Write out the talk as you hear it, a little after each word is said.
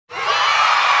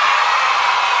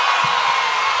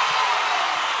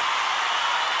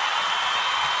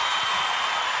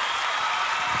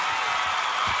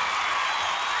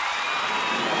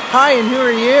Hi, and who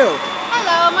are you?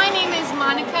 Hello, my name is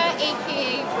Monica,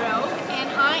 aka Rogue, and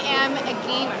I am a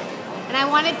gamer. And I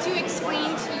wanted to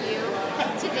explain to you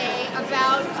today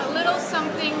about a little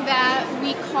something that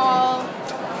we call,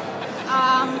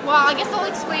 well, I guess I'll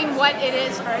explain what it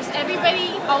is first.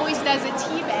 Everybody always does a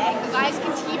teabag. The guys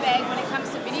can teabag when it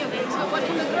comes to video games, but what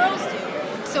can the girls do?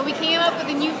 So we came up with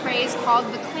a new phrase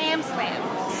called the clam slam.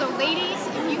 So ladies,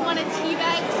 if you want to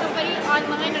teabag somebody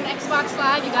online on Xbox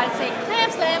Live, you gotta say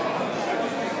clam slam.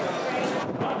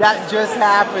 That just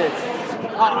happened.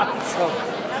 Awesome.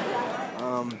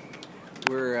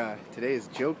 Today is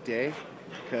joke day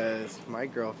because my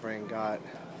girlfriend got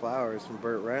flowers from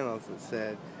Burt Reynolds that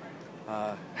said,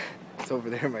 it's over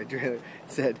there in my trailer, it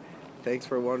said, "Thanks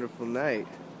for a wonderful night,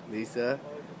 Lisa.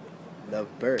 Love,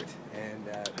 Burt." And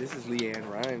this is LeAnn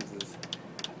Rimes'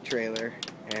 trailer,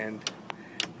 and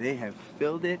they have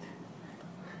filled it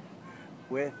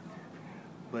with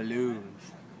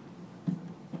balloons.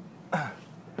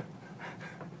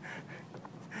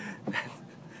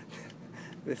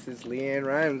 This is LeAnn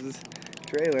Rimes'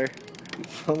 trailer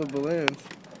full of balloons.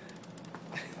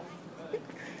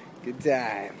 Good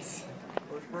times.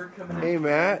 Hey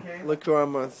Matt, look who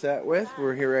I'm on set with.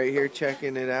 We're here right here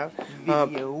checking it out.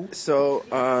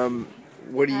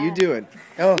 What are you doing?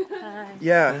 Oh,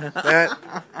 yeah, Matt.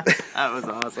 That was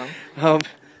awesome.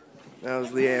 That was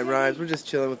LeAnn Rimes. We're just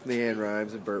chilling with LeAnn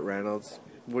Rimes and Burt Reynolds.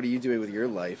 What are you doing with your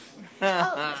life?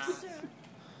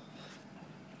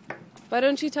 Why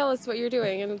don't you tell us what you're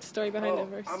doing and the story behind it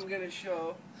first? I'm going to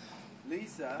show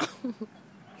Lisa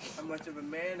how much of a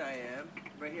man I am.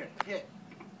 Right here. Hit.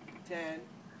 10.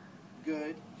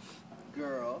 Good.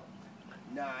 Girl.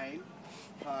 9.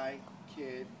 High.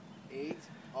 Kid. 8.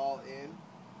 All in.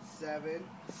 7.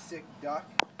 Sick duck.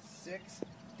 6.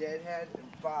 Deadhead.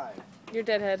 And 5. You're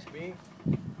deadhead. Me?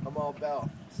 I'm all bell.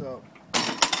 So,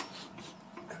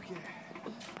 okay.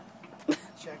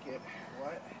 Check it.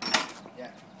 What?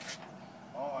 Yeah.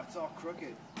 Oh, it's all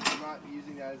crooked. I'm not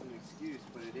using that as an excuse,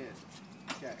 but it is.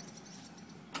 Okay.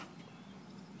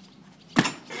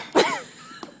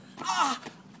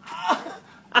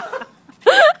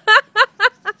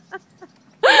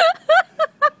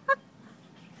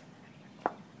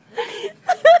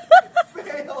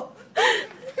 Fail.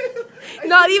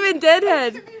 Not even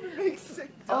deadhead. Didn't even make sick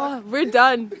duck. Oh, we're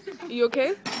done. You okay?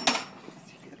 Did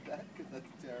you get that? Because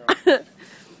that's terrible.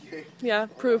 Okay. Yeah,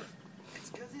 proof. It's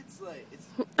because it's like, it's...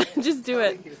 Just do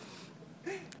it.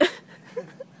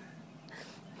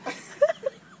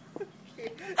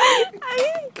 I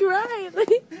didn't cry.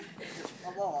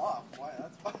 I'm all off. Why?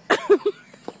 That's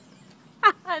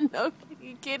fine. No,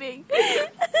 you're kidding.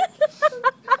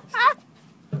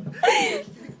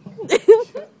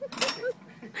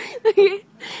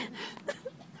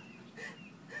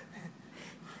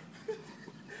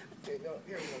 Okay, no,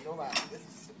 here we go. No laughing.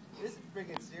 This is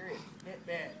freaking serious. Hit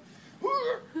man.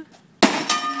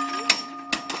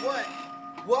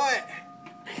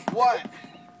 What?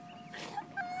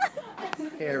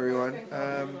 Hey everyone.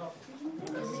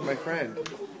 This is my friend.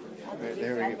 Right,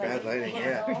 there we go. Bad lighting.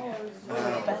 Yeah.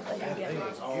 Bad lighting.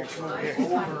 Here, come over here.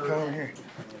 Come over here.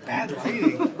 Bad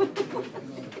lighting.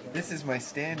 This is my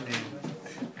stand-in.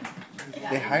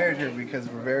 They hired her because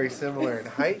we're very similar in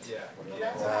height.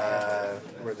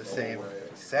 We're the same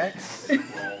sex. And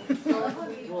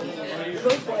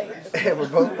we're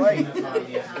both white.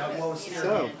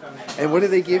 So, and what do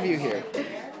they give you here?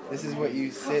 This is what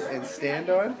you sit and stand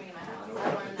on?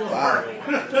 Wow.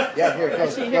 Yeah, here, go.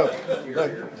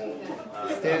 Look.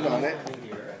 Stand on it.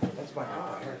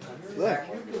 Look,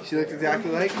 she looks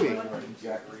exactly like me.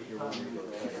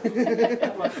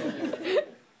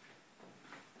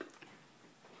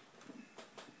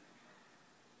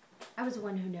 I was the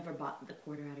one who never bought the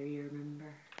quarter out of you,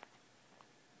 remember?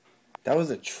 That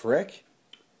was a trick?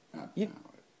 You...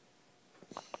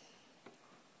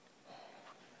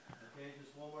 Okay,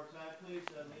 just one more time, please.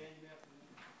 LeAnn, you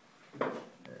have to...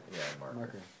 Yeah,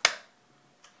 marker.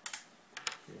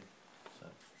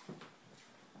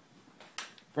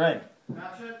 Frank.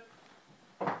 Gotcha.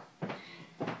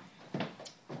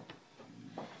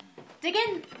 Dig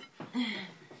in! Okay,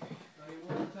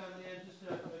 one more time, LeAnn, just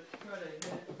try to hit it.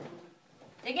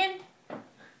 Dig in!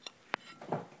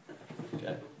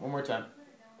 Okay, one more time.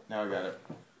 Now I got it.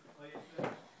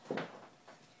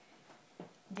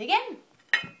 Dig in!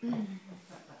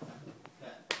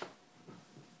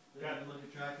 Doesn't look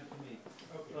attractive to me.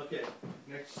 Okay.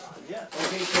 Next. Yeah.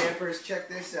 Okay, campers, check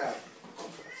this out.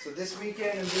 So this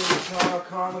weekend I'm doing the Toronto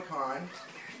Comic-Con,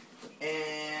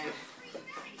 and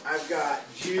I've got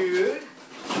Jude.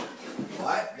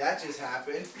 What? That just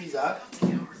happened. He's up.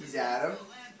 He's Adam.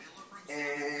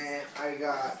 And I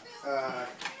got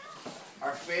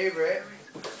our favorite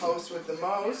host with the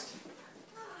most.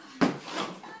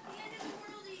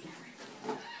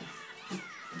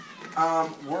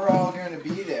 We're all going to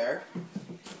be there,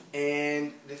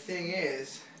 and the thing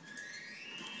is,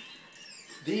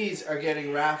 these are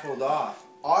getting raffled off,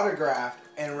 autographed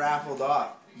and raffled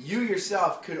off. You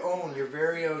yourself could own your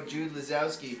very own Jude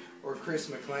Lazowski or Chris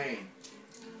McLean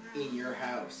in your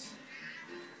house.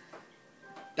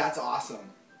 That's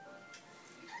awesome.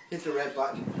 Hit the red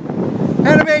button.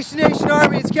 Animation Nation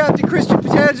Army, it's Captain Christian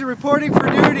Patanza reporting for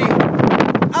duty.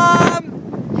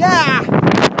 Yeah,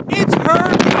 it's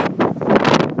Herbie.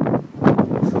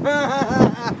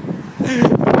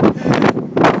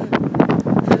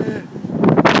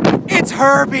 It's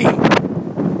Herbie.